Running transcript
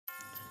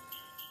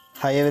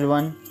Hi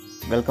everyone,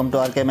 welcome to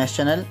RKMS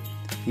channel.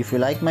 If you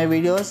like my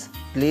videos,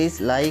 please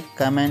like,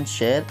 comment,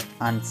 share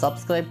and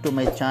subscribe to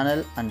my channel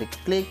and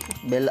click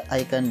bell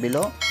icon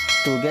below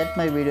to get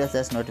my videos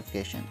as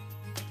notification.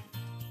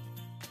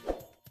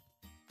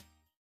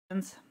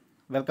 Friends,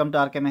 welcome to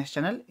RKMS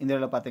channel. இந்த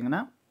வீடியோல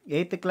பாத்தீங்கன்னா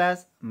 8th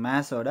class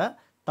maths ஓட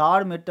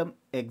third midterm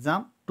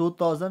exam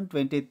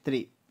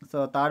 2023.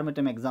 So third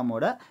midterm exam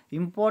ஓட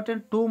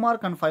important 2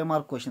 mark and 5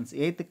 mark questions.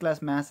 8th class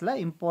maths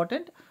ல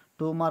important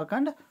 2 mark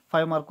and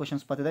 5 mark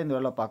questions பத்தி தான் இந்த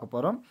வீடியோல பார்க்க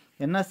போறோம்.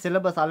 என்ன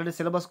syllabus ஆல்ரெடி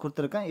syllabus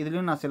கொடுத்திருக்கேன்.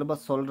 இதுலயும் நான்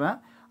syllabus சொல்றேன்.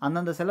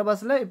 அந்த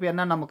syllabusல இப்போ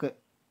என்ன நமக்கு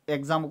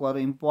எக்ஸாமுக்கு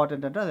வரும்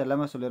இம்பார்ட்டன்ட் அது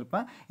எல்லாமே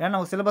சொல்லியிருப்பேன். ஏன்னா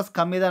நமக்கு சிலபஸ்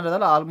கம்மி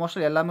தான்றதால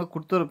ஆல்மோஸ்ட் எல்லாமே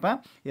கொடுத்துருப்பேன்.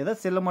 ஏதோ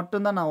சில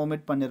மட்டும் தான் நான்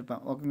ஒமிட்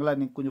பண்ணியிருப்பேன். ஓகேங்களா,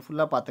 நீங்கள் கொஞ்சம்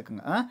ஃபுல்லாக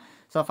பார்த்துக்குங்க.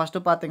 ஸோ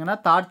ஃபஸ்ட்டு பார்த்தீங்கன்னா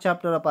தேர்ட்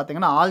சாப்டரில்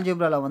பார்த்தீங்கன்னா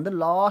ஆல்ஜிப்ராவில் வந்து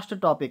லாஸ்ட்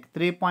டாபிக்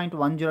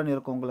 3.10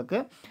 இருக்கும் உங்களுக்கு.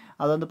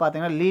 அது வந்து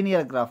பார்த்தீங்கன்னா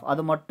லீனியர் கிராஃப்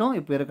அது மட்டும்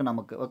இப்போ இருக்குது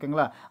நமக்கு.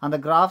 ஓகேங்களா, அந்த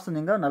கிராஃப்ஸ்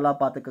நீங்கள் நல்லா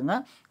பார்த்துக்குங்க.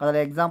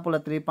 அதில்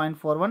எக்ஸாம்பிளில்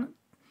 3.41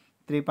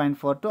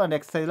 3.42 and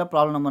exercise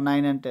problem number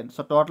 9 and 10.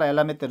 So total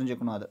எல்லாமே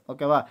தெரிஞ்சுக்கணும் அது.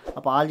 ஓகேவா,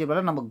 அப்போ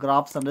ஆல்ஜிப்ரால நம்ம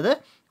கிராஃப்ஸ் வந்து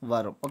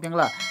வரும்.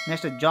 ஓகேங்களா,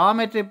 நெக்ஸ்ட்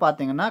ஜியோமெட்ரி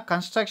பார்த்தீங்கன்னா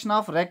construction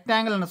of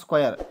rectangle and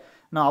square.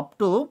 நான் அப்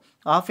டு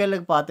ஆஃப்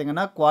எல்லுக்கு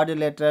பார்த்தீங்கன்னா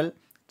குவாட்ரிலேட்ரல்,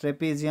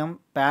 ட்ரெபீசியம்,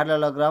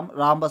 பேரலோகிராம்,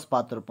 ராம்பஸ்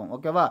பார்த்துருப்போம்.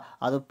 ஓகேவா,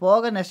 அது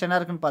போக நெக்ஸ்ட் என்ன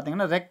இருக்குன்னு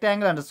பார்த்தீங்கன்னா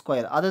ரெக்டாங்கிள் அண்ட்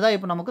ஸ்கொயர். அதுதான்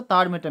இப்போ நமக்கு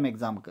தேர்ட் மிட்டம்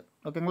எக்ஸாமுக்கு.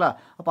 ஓகேங்களா,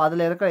 அப்போ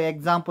அதில் இருக்கிற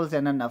எக்ஸாம்பிள்ஸ்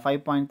என்னென்ன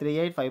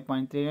 5.38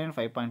 5.39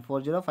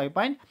 5.40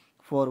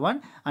 5.41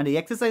 and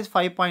exercise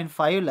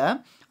 5.5ல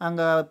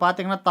அங்கே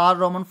பார்த்தீங்கன்னா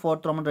தேர்ட் ரோமன்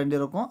ஃபோர்த் ரோமன் ரெண்டு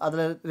இருக்கும்.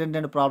 அதில்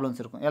ரெண்டு ப்ராப்ளம்ஸ்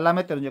இருக்கும்.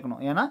 எல்லாமே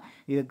தெரிஞ்சுக்கணும். ஏன்னா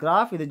இது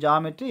கிராஃப், இது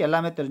ஜியோமெட்ரி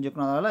எல்லாமே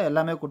தெரிஞ்சுக்கணும். அதனால்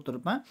எல்லாமே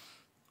கொடுத்துருப்பேன்,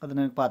 அது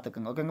நீங்கள்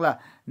பார்த்துக்கோங்க. ஓகேங்களா,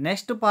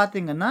 நெக்ஸ்ட்டு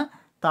பார்த்தீங்கன்னா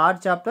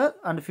third chapter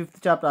and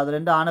fifth chapter அது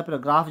ரெண்டு ஆன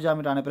பிறகு கிராஃப்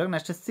ஜியோமெட்ரி ஆன பிறகு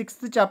நெக்ஸ்ட்டு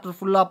சிக்ஸ்த் சாப்டர்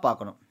ஃபுல்லாக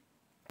பார்க்கணும்.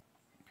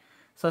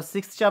 ஸோ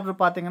சிக்ஸ்த் சாப்டர்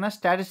பார்த்தீங்கன்னா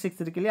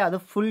ஸ்டாட்டிஸ்டிக்ஸ் இருக்கு இல்லையா, அது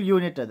ஃபுல்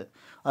யூனிட்.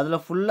 அதில்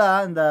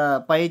ஃபுல்லாக இந்த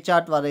பை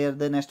சார்ட்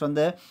வரைகிறது, நெக்ஸ்ட்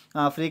வந்து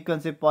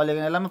ஃப்ரீக்வன்சி,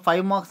 பாலிகன் எல்லாமே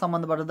 5 மார்க்ஸ்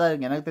சம்மந்தப்பட்டதாக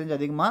இருக்குது எனக்கு தெரிஞ்சு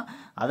அதிகமாக.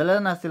 அதில்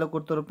நான் சில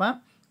கொடுத்துருப்பேன்,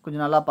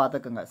 கொஞ்சம் நல்லா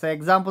பார்த்துக்கோங்க. ஸோ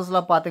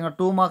எக்ஸாம்பிள்ஸ்லாம் பார்த்தீங்கன்னா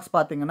 2 மார்க்ஸ்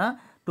பார்த்தீங்கன்னா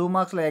 2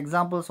 மார்க்ஸில்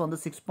எக்ஸாம்பிள்ஸ் வந்து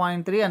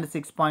 6.3 and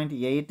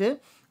 6.8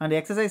 and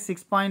exercise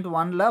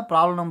 6.1ல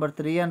problem number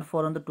 3 and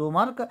 4 வந்து 2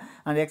 mark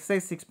and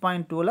exercise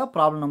 6.2ல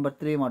problem number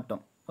 3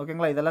 மட்டும்.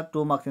 ஓகேங்களா, இதெல்லாம்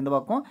 2 மார்க்ஸ் இந்த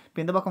பக்கம். இப்போ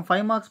இந்த பக்கம்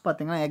 5 மார்க்ஸ்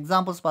பார்த்தீங்கன்னா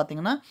எக்ஸாம்பிள்ஸ்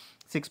பார்த்தீங்கன்னா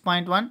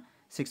 6.1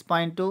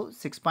 6.2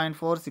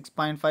 6.4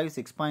 6.5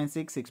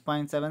 6.6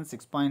 6.7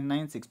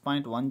 6.9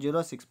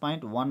 6.10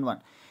 6.11.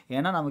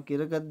 ஏன்னா நமக்கு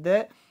இருக்கிறதே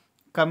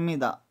கம்மி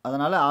தான்,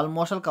 அதனால்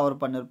ஆல்மோஸ்ட்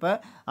கவர் பண்ணியிருப்பேன்.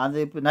 அது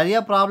இப்போ நிறைய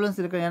ப்ராப்ளம்ஸ்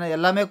இருக்குது. ஏன்னா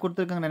எல்லாமே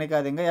கொடுத்துருக்குன்னு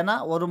நினைக்காதீங்க. ஏன்னா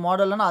ஒரு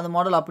மாடல்னா அது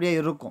மாடல் அப்படியே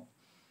இருக்கும்.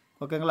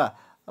 ஓகேங்களா,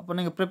 அப்போ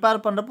நீங்கள்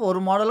ப்ரிப்பேர் பண்ணுறப்போ ஒரு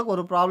மாடலுக்கு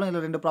ஒரு ப்ராப்ளம்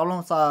இல்லை 2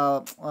 ப்ராப்ளம்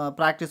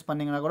ப்ராக்டிஸ்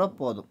பண்ணிங்கன்னா கூட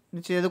போதும்.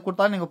 நிச்சயம் எது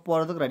கொடுத்தாலும் நீங்கள்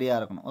போகிறதுக்கு ரெடியாக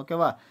இருக்கணும்.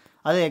 ஓகேவா,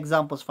 அது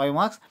எக்ஸாம்பிள்ஸ் 5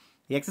 மார்க்ஸ்.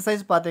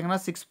 எக்ஸசைஸ் பார்த்தீங்கன்னா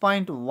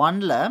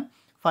 6.1ல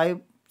 5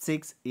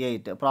 6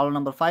 8 ப்ராப்ளம்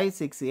நம்பர் 5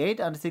 6 8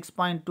 அண்ட்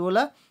 6.2ல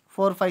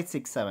 4 5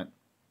 6 7.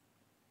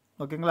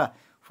 ஓகேங்களா,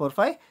 4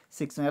 5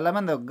 6 எல்லாமே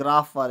அந்த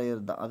கிராஃப்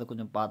வரையிறது தான், அது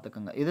கொஞ்சம்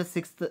பார்த்துக்கோங்க. இது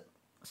 6th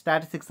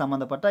ஸ்டாட்டிஸ்டிக்ஸ்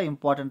சம்மந்தப்பட்ட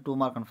important 2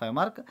 mark and 5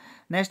 mark.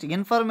 Next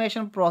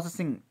information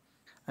processing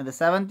அந்த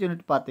 7th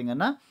யூனிட்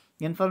பார்த்தீங்கன்னா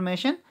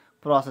இன்ஃபர்மேஷன்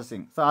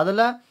ப்ராசஸிங். ஸோ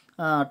அதில்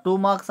 2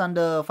 மார்க்ஸ்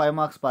அண்டு 5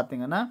 மார்க்ஸ்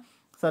பார்த்தீங்கன்னா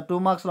ஸோ 2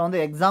 மார்க்ஸில் வந்து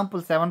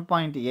எக்ஸாம்பிள்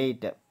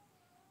 7.8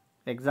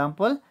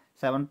 எக்ஸாம்பிள்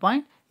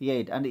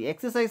 7.8 அண்ட்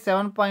எக்ஸசைஸ்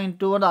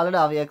 7.2 வந்து already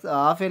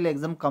half yearly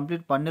exam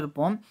complete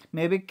பண்ணியிருப்போம்.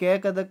 மேபி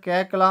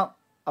கேட்கலாம்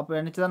அப்போ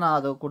நினச்சி தான் நான்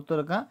அதை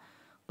கொடுத்துருக்கேன்.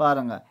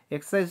 பாருங்கள்,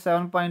 எக்ஸசைஸ்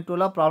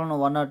 7.2ல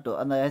ப்ராப்ளம் 1 or 2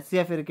 அந்த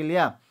எஸ்சிஎஃப் இருக்கு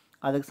இல்லையா,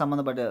 அதுக்கு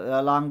சம்மந்தப்பட்ட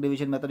லாங்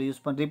டிவிஷன் மெத்தட்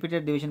யூஸ் பண்ணி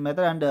repeated division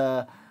method and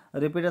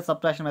repeated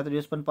subtraction method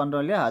use பண்ணி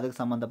பண்ணுறோம் இல்லையா, அதுக்கு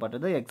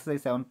சம்மந்தப்பட்டது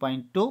exercise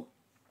 7.2.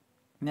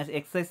 Next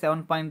exercise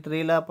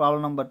 7.3ல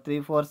problem number 3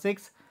 4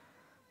 6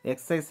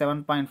 exercise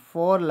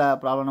 7.4ல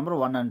problem number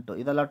 1 and 2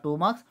 இதெல்லாம் 2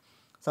 மார்க்ஸ்.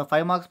 ஸோ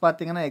 5 மார்க்ஸ்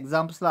பார்த்தீங்கன்னா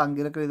எக்ஸாம்பிள்ஸில் அங்கே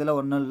இருக்கிற இதில்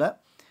ஒன்றும் இல்லை.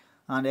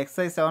 அண்ட்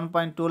எக்ஸசைஸ்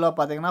 7.2ல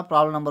பார்த்தீங்கன்னா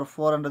ப்ராப்ளம் நம்பர்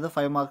 4ன்றது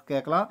 5 மார்க்ஸ்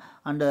கேட்கலாம்.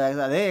 அண்டு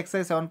அதே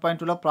exercise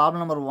 7.2ல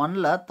problem number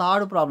 1ல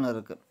third problem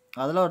இருக்குது,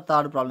 அதில் ஒரு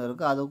தேர்ட் ப்ராப்ளம்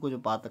இருக்குது, அதுவும்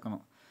கொஞ்சம்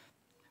பார்த்துக்கணும்.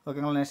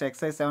 ஓகேங்களா, next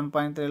exercise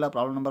 7.3ல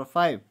problem number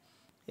 5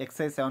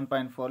 exercise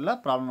 7.4ல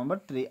problem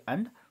number 3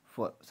 and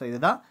 4. So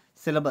இதுதான்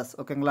சிலபஸ்.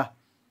 ஓகேங்களா,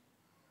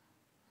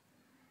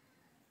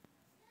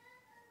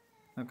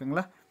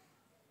 ஓகேங்களா.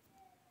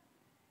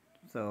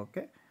 So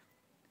okay,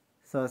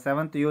 so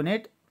 7th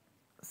unit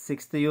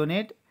 6th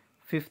unit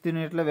 5th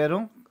யூனிட்டில்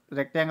வெறும்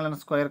rectangle and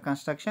square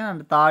construction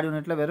and third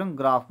யூனிட்டில் வெறும்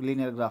கிராஃப்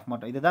லீனியர் கிராஃப்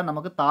மட்டும். இதுதான்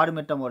நமக்கு தேர்ட்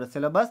மிட்டமோட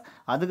சிலபஸ்.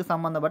 அதுக்கு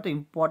சம்மந்தப்பட்ட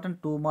important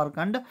 2 mark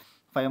and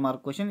 5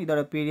 mark question.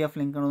 இதோட பிடிஎஃப்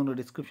லிங்க்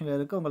உங்களுக்கு டிஸ்கிரிப்ஷனில்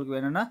இருக்குது. உங்களுக்கு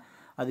வேணும்னா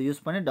அது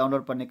யூஸ் பண்ணி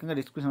டவுன்லோட் பண்ணிக்கோங்க.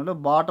 டிஸ்கிரிப்ஷனில்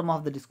பாட்டம்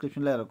ஆஃப் த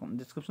டிஸ்கிரிப்ஷனில் இருக்கும்,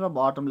 டிஸ்கிரிப்ஷனில்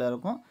பாட்டமில்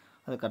இருக்கும்,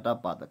 அது கரெக்டாக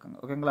பார்த்துக்கோங்க.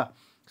 ஓகேங்களா,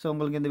 ஸோ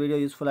உங்களுக்கு இந்த வீடியோ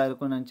யூஸ்ஃபுல்லாக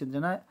இருக்கும்னு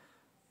நினச்சிருந்துச்சுன்னா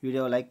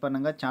வீடியோவை லைக்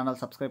பண்ணுங்கள். சேனல்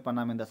சப்ஸ்கிரைப்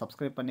பண்ணாமல் இந்த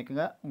சப்ஸ்கிரைப்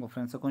பண்ணிக்கோங்க. உங்கள்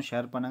ஃப்ரெண்ட்ஸுக்கும்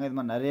ஷேர் பண்ணுங்கள். இது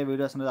மாதிரி நிறைய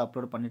வீடியோஸ் வந்து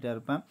அப்லோட் பண்ணிகிட்டே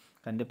இருப்பேன்.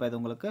 கண்டிப்பாக இது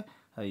உங்களுக்கு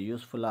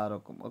யூஸ்ஃபுல்லாக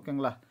இருக்கும்.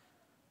 ஓகேங்களா,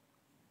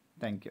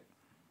 தேங்க்யூ.